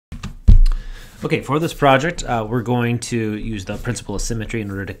Okay, for this project, we're going to use the principle of symmetry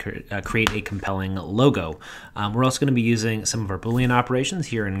in order to create a compelling logo. We're also going to be using some of our Boolean operations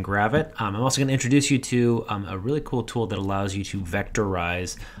here in Gravit. I'm also going to introduce you to a really cool tool that allows you to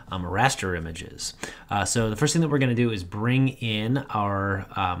vectorize raster images. So the first thing that we're going to do is bring in our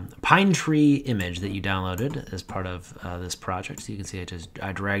pine tree image that you downloaded as part of this project. So you can see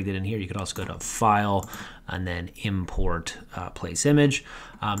I dragged it in here. You could also go to File and then Import Place Image.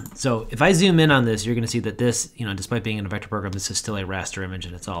 So if I zoom in on this, you're going to see that this, despite being in a vector program, this is still a raster image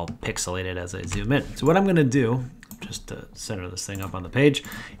and it's all pixelated as I zoom in. So what I'm going to do, just to center this thing up on the page,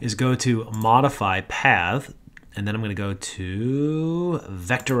 is go to Modify Path, and then I'm going to go to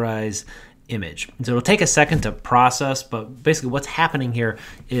Vectorize Image. So it'll take a second to process, but basically what's happening here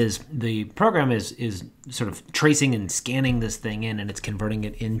is the program is sort of tracing and scanning this thing in, and it's converting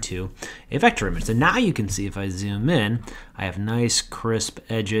it into a vector image. So now you can see if I zoom in, I have nice crisp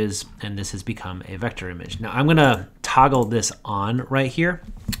edges, and this has become a vector image. Now I'm going to toggle this on right here.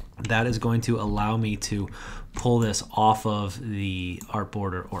 That is going to allow me to pull this off of the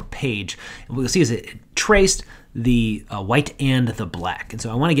artboard or page. And what you'll see is it traced the white and the black. And so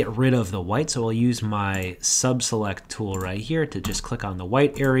I want to get rid of the white, so I'll use my subselect tool right here to just click on the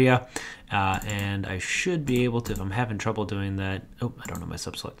white area. And I should be able to, if I'm having trouble doing that, oh, I don't know my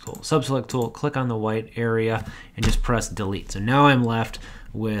subselect tool. Subselect tool, click on the white area and just press delete. So now I'm left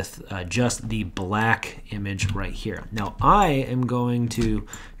with just the black image right here. Now I am going to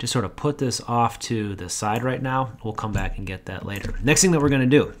just sort of put this off to the side right now. We'll come back and get that later. Next thing that we're going to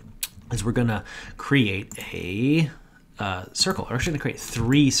do is we're going to create a circle. We're actually going to create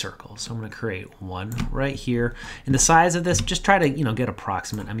 3 circles. So I'm going to create one right here. And the size of this, just try to get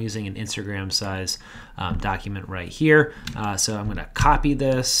approximate. I'm using an Instagram size document right here. So I'm going to copy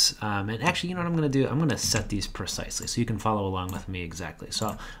this. And actually, you know what I'm going to do? I'm going to set these precisely so you can follow along with me exactly.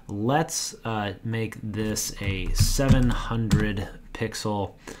 So let's make this a 700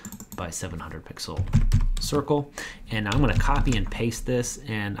 pixel by 700 pixel circle, and I'm going to copy and paste this,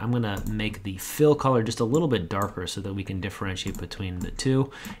 and I'm going to make the fill color just a little bit darker so that we can differentiate between the two.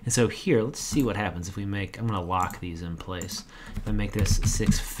 And so here, let's see what happens if we make, I'm going to lock these in place. If I make this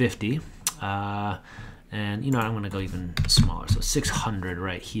 650, and I'm going to go even smaller, so 600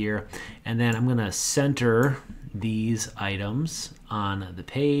 right here, and then I'm going to center these items on the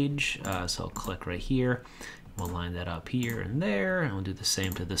page. So I'll click right here. We'll line that up here and there, and we'll do the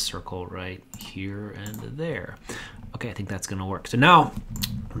same to this circle right here and there. Okay, I think that's going to work. So now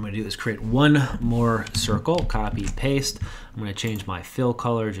what I'm going to do is create one more circle, copy, paste. I'm going to change my fill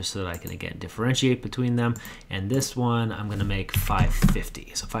color just so that I can, again, differentiate between them. And this one, I'm going to make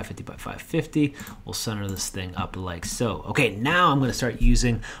 550. So 550 by 550. We'll center this thing up like so. Okay, now I'm going to start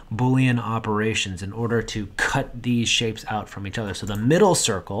using Boolean operations in order to cut these shapes out from each other. So the middle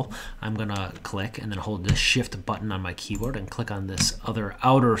circle, I'm going to click and then hold the Shift button on my keyboard and click on this other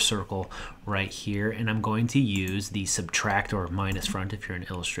outer circle right here. And I'm going to use the subtract or minus front if you're an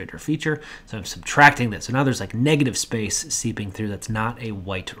Illustrator feature. So I'm subtracting this. So now there's like negative space seeping through. That's not a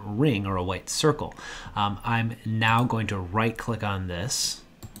white ring or a white circle. I'm now going to right click on this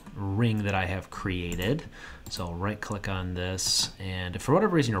ring that I have created. So I'll right click on this, and if for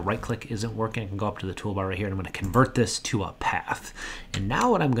whatever reason your right click isn't working, I can go up to the toolbar right here and I'm going to convert this to a path. And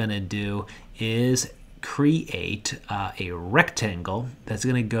now what I'm going to do is create a rectangle that's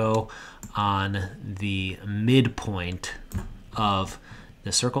going to go on the midpoint of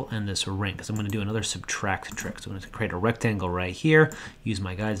the circle and this ring, because I'm going to do another subtract trick. So I'm going to create a rectangle right here, use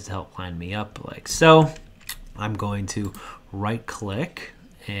my guides to help line me up like so. I'm going to right click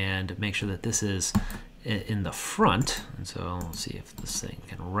and make sure that this is in the front. And so let's see if this thing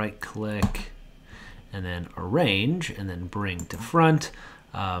can right click and then arrange and then bring to front.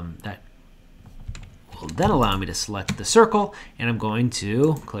 That will then allow me to select the circle, and I'm going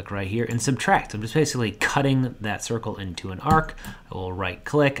to click right here and subtract. I'm just basically cutting that circle into an arc. I will right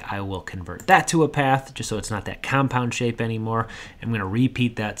click, I will convert that to a path just so it's not that compound shape anymore. I'm going to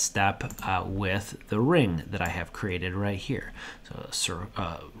repeat that step with the ring that I have created right here. So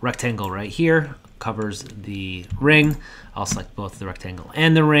rectangle right here covers the ring. I'll select both the rectangle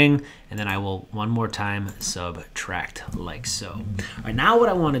and the ring, and then I will one more time subtract like so. All right, now what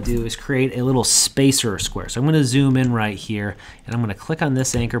I want to do is create a little spacer square. So I'm going to zoom in right here, and I'm going to click on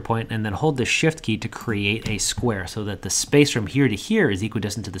this anchor point and then hold the Shift key to create a square so that the space from here to here is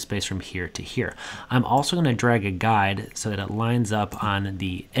equidistant to the space from here to here. I'm also going to drag a guide so that it lines up on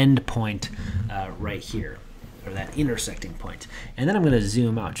the end point right here, or that intersecting point. And then I'm going to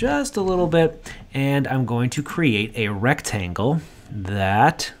zoom out just a little bit, and I'm going to create a rectangle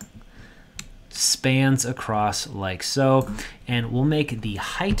that spans across like so, and we'll make the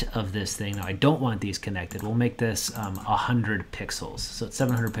height of this thing. Now I don't want these connected. We'll make this 100 pixels. So it's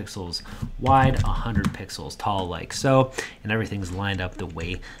 700 pixels wide, 100 pixels tall like so, and everything's lined up the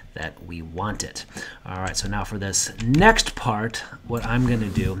way that we want it. All right, so now for this next part, what I'm gonna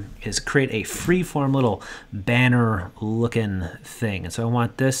do is create a freeform little banner looking thing. And so I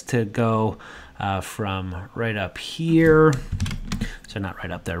want this to go from right up here. So not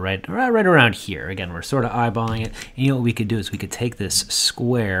right up there, right around here. Again, we're sort of eyeballing it. And you know what we could do is we could take this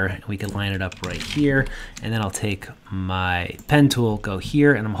square and we could line it up right here. And then I'll take my pen tool, go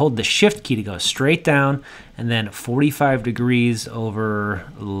here, and I'm holding the shift key to go straight down and then 45 degrees over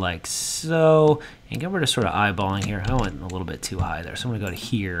like so. And again, we're just sort of eyeballing here. I went a little bit too high there. So I'm gonna go to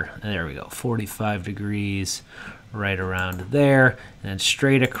here. And there we go, 45 degrees right around there, and then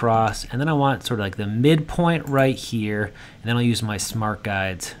straight across. And then I want sort of like the midpoint right here, and then I'll use my smart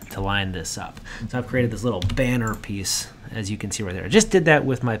guides to line this up. So I've created this little banner piece, as you can see right there. I just did that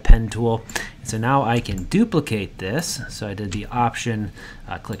with my pen tool. And so now I can duplicate this. So I did the option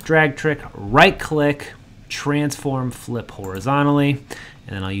click drag trick, right click, transform, flip horizontally,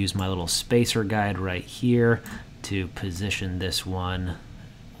 and then I'll use my little spacer guide right here to position this one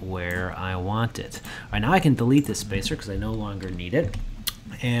where I want it. All right, now I can delete this spacer because I no longer need it.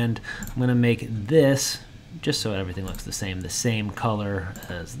 And I'm gonna make this, just so everything looks the same color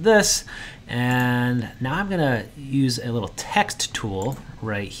as this. And now I'm gonna use a little text tool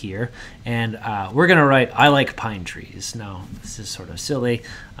right here. And we're gonna write, I like pine trees. Now, this is sort of silly,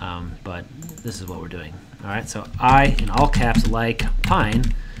 but this is what we're doing. All right, so I, in all caps, like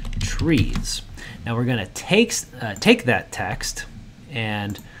pine trees. Now we're gonna take that text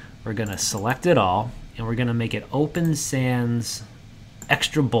and we're gonna select it all, and we're gonna make it Open Sans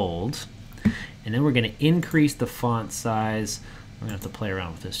extra bold, and then we're gonna increase the font size. I'm gonna have to play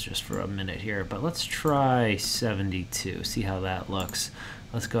around with this just for a minute here, but let's try 72, see how that looks.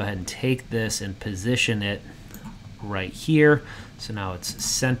 Let's go ahead and take this and position it right here. So now it's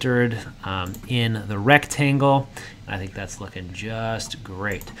centered in the rectangle. I think that's looking just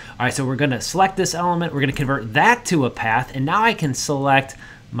great. All right, so we're gonna select this element, we're gonna convert that to a path, and now I can select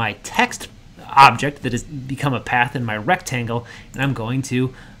my text object that has become a path in my rectangle, and I'm going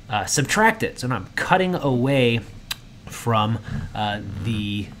to subtract it. So now I'm cutting away from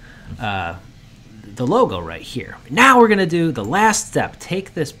the logo right here. Now we're gonna do the last step.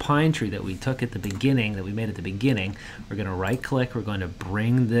 Take this pine tree that we took at the beginning, that we made at the beginning. We're gonna right click, we're going to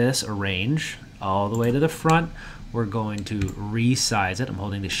bring this arrange all the way to the front. We're going to resize it. I'm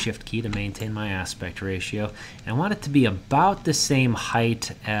holding the shift key to maintain my aspect ratio. And I want it to be about the same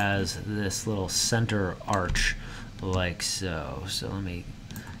height as this little center arch, like so. So let me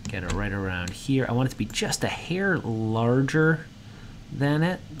get it right around here. I want it to be just a hair larger than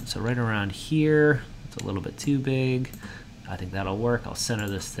it. So right around here, it's a little bit too big. I think that'll work. I'll center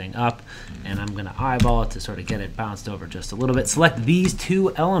this thing up, and I'm gonna eyeball it to sort of get it bounced over just a little bit. Select these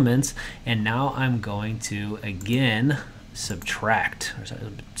two elements, and now I'm going to, again, subtract.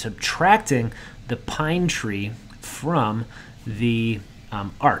 Subtracting the pine tree from the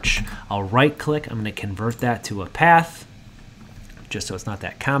arch. I'll right click, I'm gonna convert that to a path, just so it's not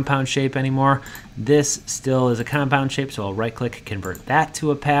that compound shape anymore. This still is a compound shape, so I'll right click, convert that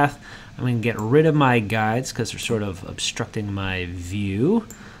to a path. I'm going to get rid of my guides because they're sort of obstructing my view,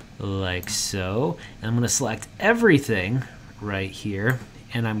 like so. And I'm going to select everything right here,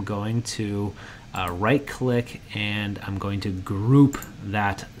 and I'm going to right click, and I'm going to group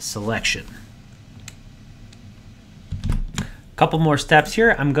that selection. Couple more steps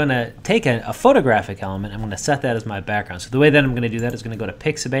here. I'm going to take a photographic element. I'm going to set that as my background. So the way that I'm going to do that is going to go to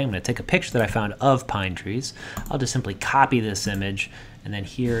Pixabay. I'm going to take a picture that I found of pine trees. I'll just simply copy this image, and then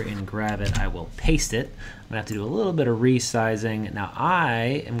here in Gravit, I will paste it. I'm going to have to do a little bit of resizing. Now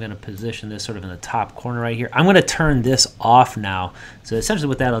I am going to position this sort of in the top corner right here. I'm going to turn this off now. So essentially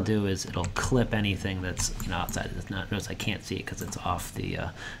what that'll do is it'll clip anything that's outside. Notice I can't see it because it's off the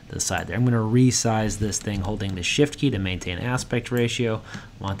side there. I'm going to resize this thing holding the shift key to maintain aspect ratio.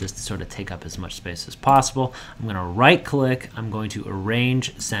 I want this to sort of take up as much space as possible. I'm going to right click. I'm going to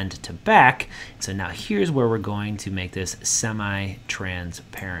arrange, send to back. So now here's where we're going to make this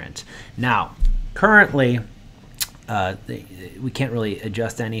semi-transparent. Now, currently, we can't really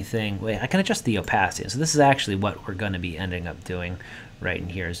adjust anything. Wait, I can adjust the opacity. So this is actually what we're going to be ending up doing right in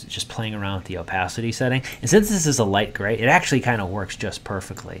here, is just playing around with the opacity setting. And since this is a light gray, it actually kind of works just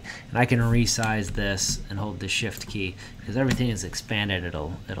perfectly. And I can resize this and hold the shift key because everything is expanded.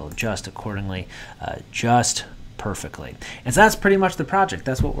 It'll adjust accordingly just perfectly. And so that's pretty much the project.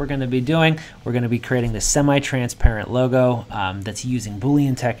 That's what we're going to be doing. We're going to be creating this semi-transparent logo that's using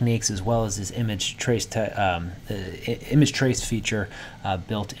Boolean techniques as well as this image trace feature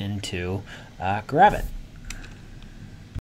built into Gravit.